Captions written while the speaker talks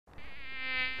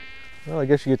Well, I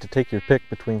guess you get to take your pick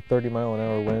between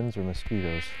 30-mile-an-hour winds or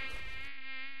mosquitoes.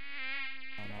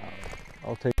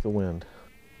 I'll take the wind.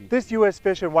 This U.S.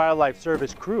 Fish and Wildlife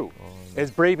Service crew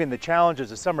is braving the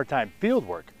challenges of summertime field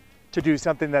work to do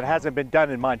something that hasn't been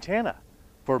done in Montana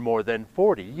for more than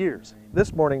 40 years.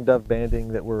 This mourning dove banding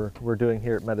that we're doing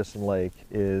here at Medicine Lake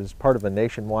is part of a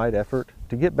nationwide effort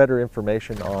to get better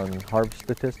information on harvest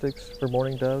statistics for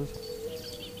mourning doves.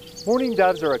 Mourning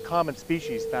doves are a common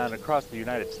species found across the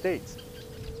United States.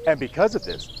 And because of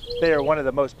this, they are one of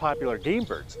the most popular game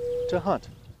birds to hunt.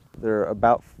 There are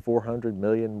about 400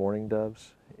 million mourning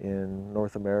doves in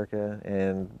North America,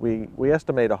 and we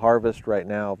estimate a harvest right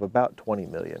now of about 20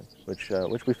 million, which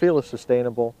we feel is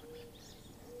sustainable.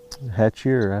 Hatch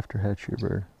year after hatch year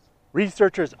bird.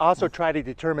 Researchers also try to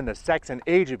determine the sex and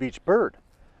age of each bird.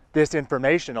 This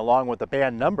information, along with the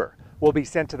band number, will be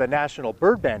sent to the National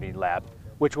Bird Banding Lab,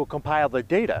 which will compile the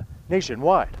data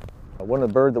nationwide. One of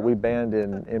the birds that we band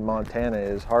in Montana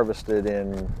is harvested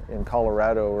in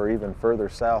Colorado or even further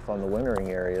south on the wintering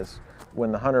areas.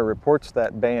 When the hunter reports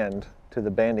that band to the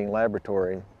banding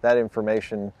laboratory, that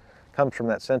information comes from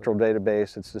that central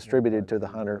database, it's distributed to the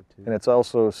hunter, and it's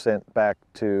also sent back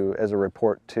as a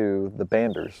report to the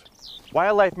banders.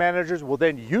 Wildlife managers will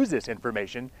then use this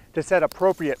information to set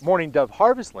appropriate mourning dove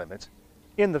harvest limits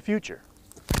in the future.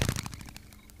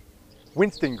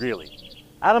 Winston Greeley,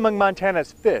 out among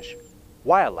Montana's fish,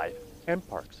 wildlife, and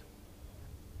parks.